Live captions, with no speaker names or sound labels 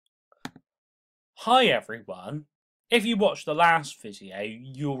Hi everyone! If you watched the last video,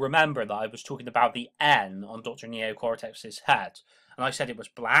 you'll remember that I was talking about the N on Dr. Neo Cortex's head, and I said it was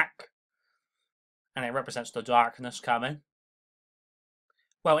black, and it represents the darkness coming.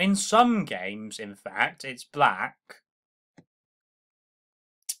 Well, in some games, in fact, it's black,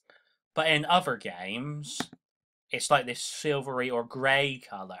 but in other games, it's like this silvery or grey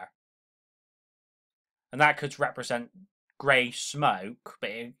colour. And that could represent grey smoke, but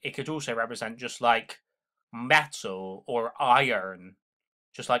it could also represent just like metal or iron,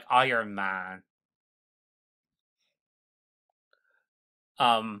 just like Iron Man.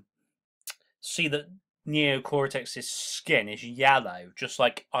 See that Neocortex's skin is yellow, just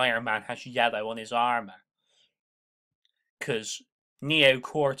like Iron Man has yellow on his armor. Because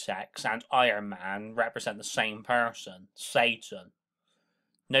Neocortex and Iron Man represent the same person, Satan.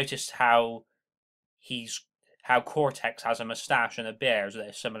 Notice how Cortex has a moustache and a beard that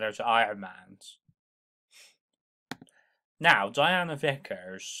is similar to Iron Man's. Now, Diana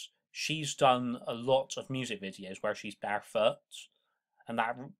Vickers, she's done a lot of music videos where she's barefoot, and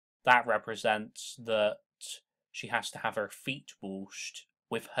that represents that she has to have her feet washed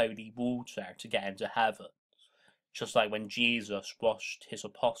with holy water to get into heaven. Just like when Jesus washed his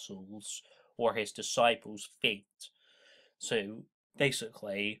apostles or his disciples' feet. So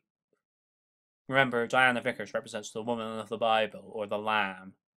basically, remember, Diana Vickers represents the woman of the Bible, or the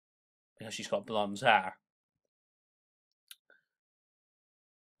lamb, because she's got blonde hair.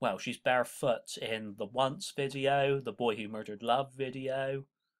 Well, she's barefoot in the Once video, the Boy Who Murdered Love video,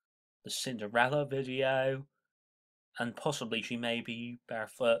 the Cinderella video, and possibly she may be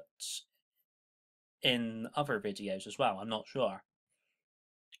barefoot in other videos as well, I'm not sure.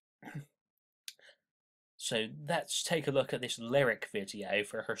 So let's take a look at this lyric video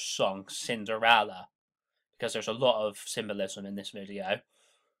for her song Cinderella, because there's a lot of symbolism in this video.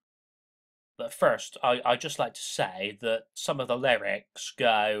 But first, I'd just like to say that some of the lyrics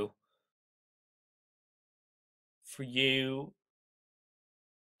go, "For you,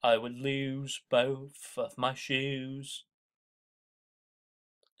 I would lose both of my shoes."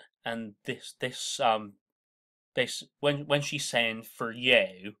 And when she's saying "for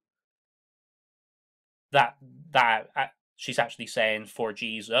you," that she's actually saying "for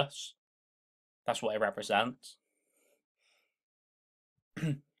Jesus." That's what it represents.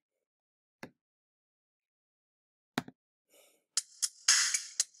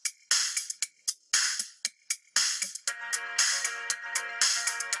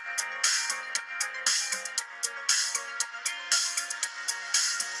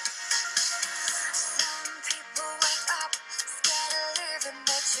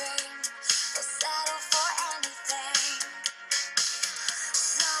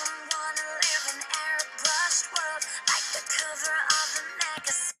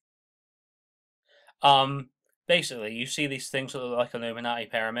 Basically, you see these things that look like Illuminati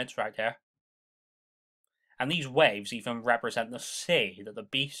pyramids right here. And these waves even represent the sea that the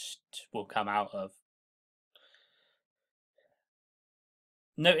beast will come out of.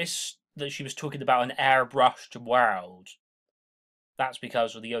 Notice that she was talking about an airbrushed world. That's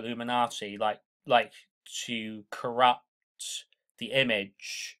because of the Illuminati like to corrupt the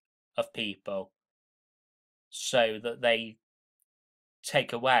image of people so that they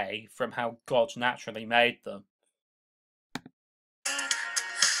take away from how God naturally made them.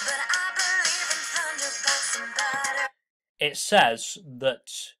 It says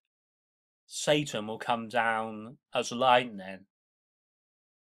that Satan will come down as lightning,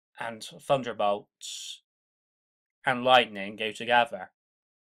 and thunderbolts and lightning go together.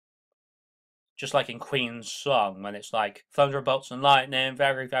 Just like in Queen's song, when it's like, thunderbolts and lightning,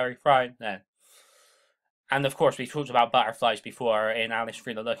 very, very frightening. And of course, we've talked about butterflies before in Alice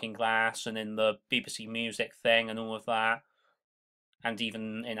Through the Looking Glass and in the BBC Music thing and all of that. And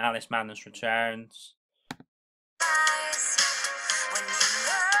even in Alice Madness Returns.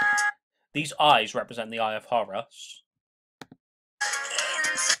 These eyes represent the Eye of Horus.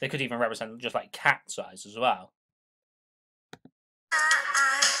 They could even represent just like cat's eyes as well.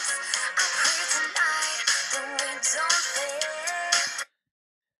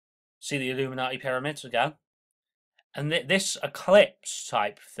 See the Illuminati pyramids again? And this eclipse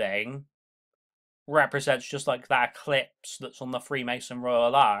type thing represents just like that eclipse that's on the Freemason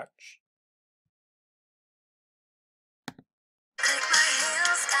Royal Arch.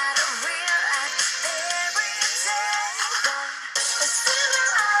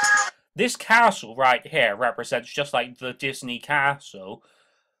 This castle right here represents just like the Disney castle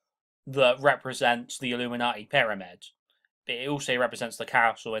that represents the Illuminati pyramid. But it also represents the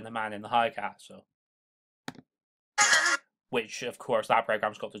castle and the man in the high castle. Which, of course, that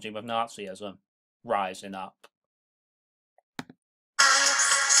program's got to do with Nazism. rising up.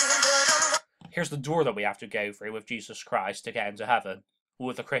 Here's the door that we have to go through with Jesus Christ to get into heaven. All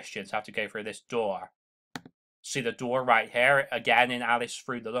of the Christians have to go through this door. See the door right here, again in Alice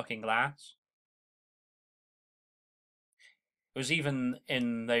Through the Looking Glass? It was even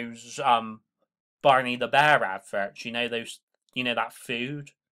in those Barney the Bear adverts, you know that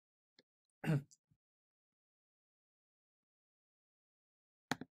food?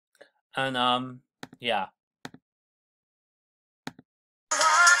 And yeah.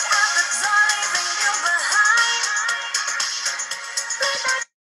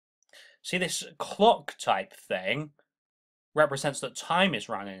 See, this clock type thing represents that time is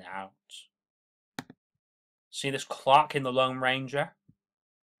running out. See this clock in the Lone Ranger?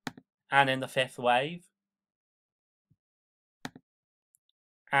 And in the Fifth Wave?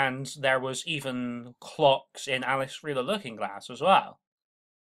 And there was even clocks in Alice Through the Looking Glass as well.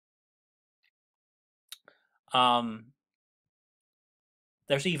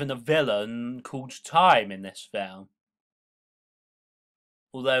 There's even a villain called Time in this film.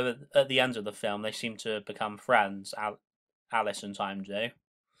 Although at the end of the film they seem to become friends, Alice and Time do.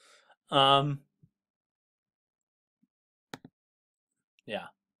 Yeah.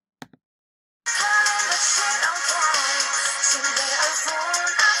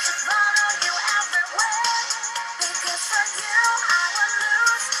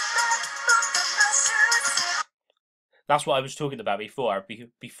 That's what I was talking about before.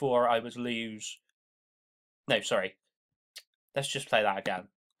 Before I would lose. No, sorry. Let's just play that again,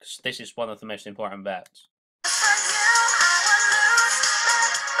 because this is one of the most important bits.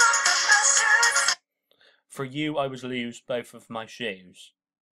 For you, I would lose both of my shoes.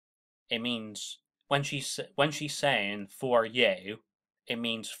 It means when she's saying for you, it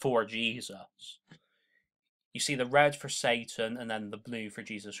means for Jesus. You see the red for Satan and then the blue for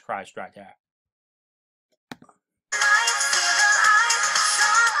Jesus Christ right there.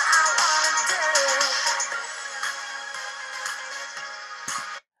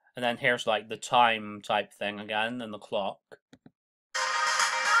 And then here's like the time type thing again and the clock.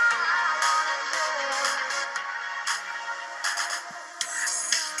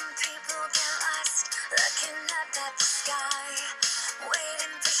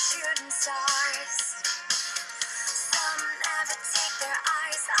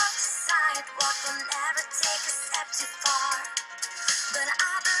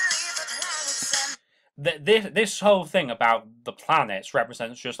 This whole thing about the planets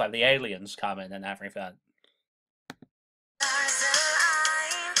represents just like the aliens coming and everything.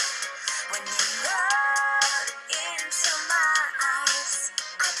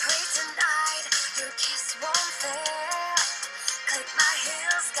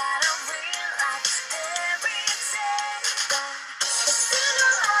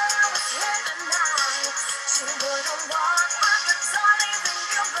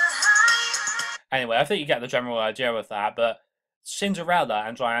 Anyway, I think you get the general idea with that, but Cinderella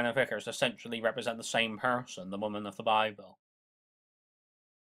and Diana Vickers essentially represent the same person, the woman of the Bible.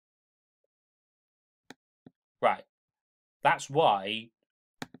 Right. That's why,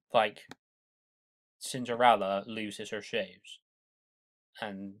 like, Cinderella loses her shoes.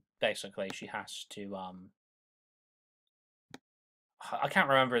 And basically she has to, I can't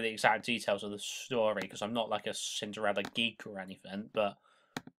remember the exact details of the story, because I'm not like a Cinderella geek or anything, but,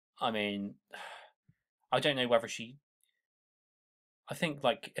 I mean, I don't know whether she... I think,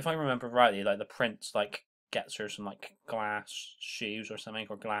 like, if I remember rightly, like, the prince, like, gets her some, like, glass shoes or something,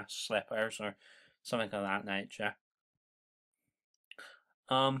 or glass slippers, or something of that nature.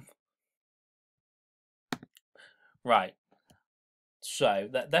 Right. So,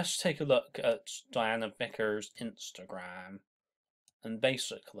 let's take a look at Diana Vickers' Instagram. And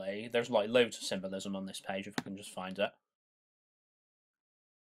basically, there's, like, loads of symbolism on this page, if I can just find it.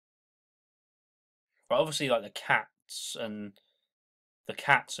 But obviously, like, the cats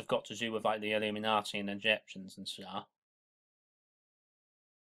have got to do with, like, the Illuminati and Egyptians and stuff.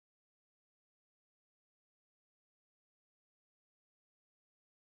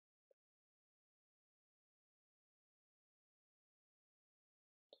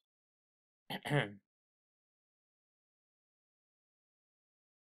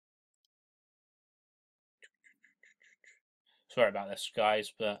 Sorry about this,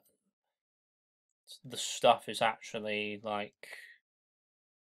 guys, but the stuff is actually, like,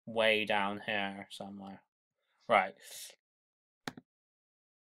 way down here somewhere. Right.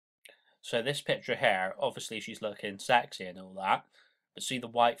 So this picture here, obviously she's looking sexy and all that, but see the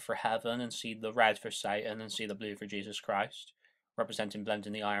white for heaven, and see the red for Satan, and see the blue for Jesus Christ, representing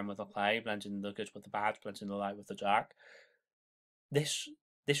blending the iron with the clay, blending the good with the bad, blending the light with the dark. This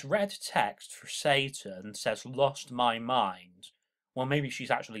This red text for Satan says, "Lost my mind." Well, maybe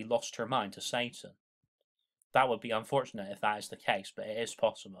she's actually lost her mind to Satan. That would be unfortunate if that is the case, but it is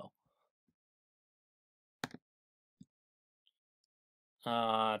possible.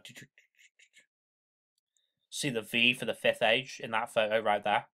 See the V for the fifth age in that photo right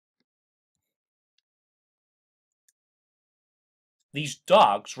there? These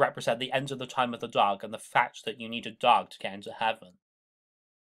dogs represent the end of the time of the dog and the fact that you need a dog to get into heaven.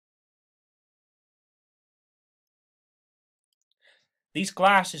 These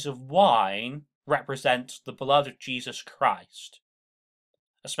glasses of wine represent the blood of Jesus Christ.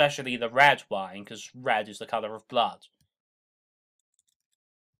 Especially the red wine, because red is the colour of blood.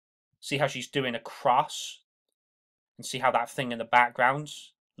 See how she's doing a cross? And see how that thing in the background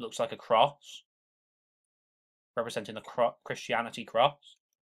looks like a cross? Representing the Christianity cross.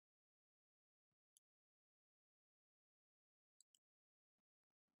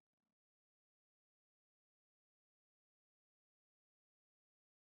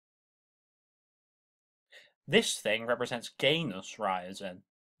 This thing represents gayness rising.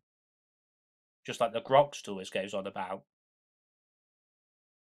 Just like the Grok's always goes on about.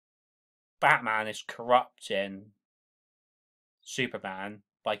 Batman is corrupting Superman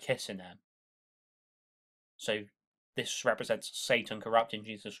by kissing him. So this represents Satan corrupting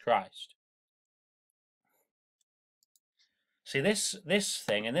Jesus Christ. See, this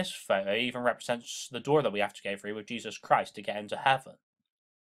thing in this photo even represents the door that we have to go through with Jesus Christ to get into heaven.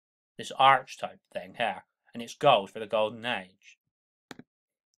 This arch type thing here, and it's gold for the golden age.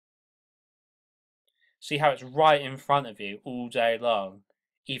 See how it's right in front of you all day long,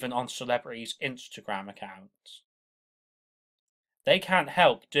 even on celebrities' Instagram accounts. They can't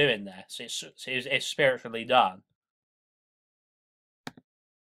help doing this. It's spiritually done.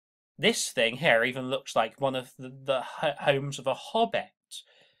 This thing here even looks like one of the homes of a hobbit.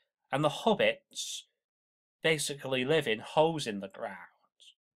 And the hobbits basically live in holes in the ground.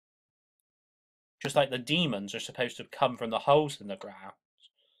 Just like the demons are supposed to come from the holes in the ground.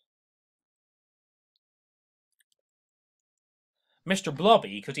 Mr.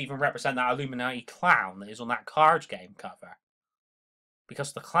 Blobby could even represent that Illuminati clown that is on that card game cover.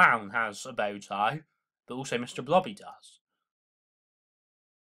 Because the clown has a bow tie, but also Mr. Blobby does.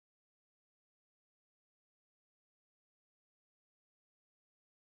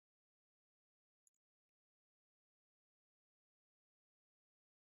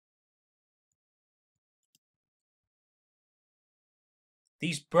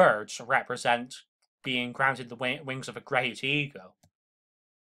 These birds represent being granted the wings of a great eagle.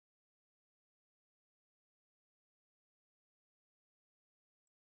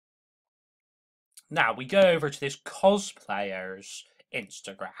 Now, we go over to this cosplayer's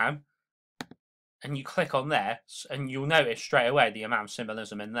Instagram, and you click on this, and you'll notice straight away the amount of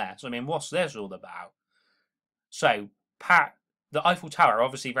symbolism in this. I mean, what's this all about? So, the Eiffel Tower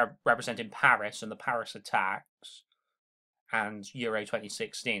obviously representing Paris and the Paris attacks, and Euro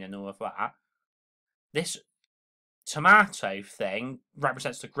 2016 and all of that. This tomato thing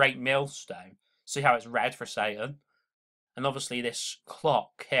represents the Great Millstone. See how it's red for Satan? And obviously this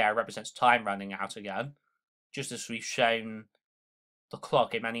clock here represents time running out again, just as we've shown the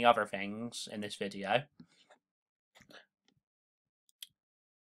clock in many other things in this video.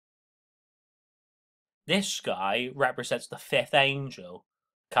 This guy represents the fifth angel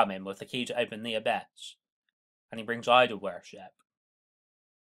coming with the key to open the abyss, and he brings idol worship.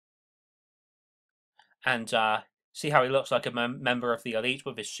 And see how he looks like a member of the elite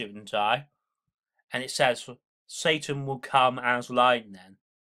with his suit and tie? And it says, "Satan will come as lightning."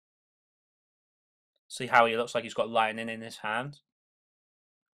 See how he looks like he's got lightning in his hand?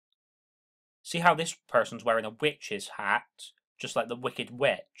 See how this person's wearing a witch's hat, just like the Wicked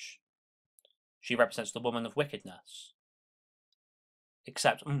Witch? She represents the woman of wickedness.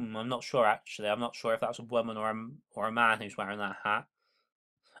 Except, I'm not sure actually. I'm not sure if that's a woman or a man who's wearing that hat.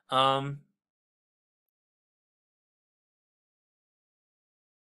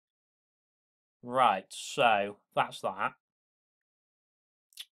 Right, so that's that.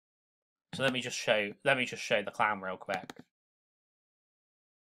 So let me just show the clown real quick. If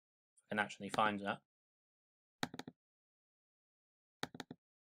I can actually find it.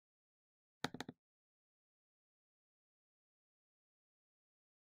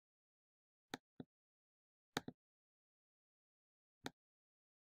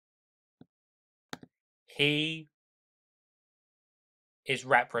 He is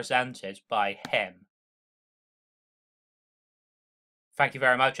represented by him. Thank you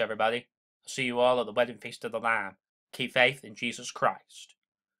very much, everybody. I'll see you all at the wedding feast of the Lamb. Keep faith in Jesus Christ.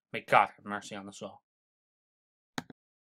 May God have mercy on us all.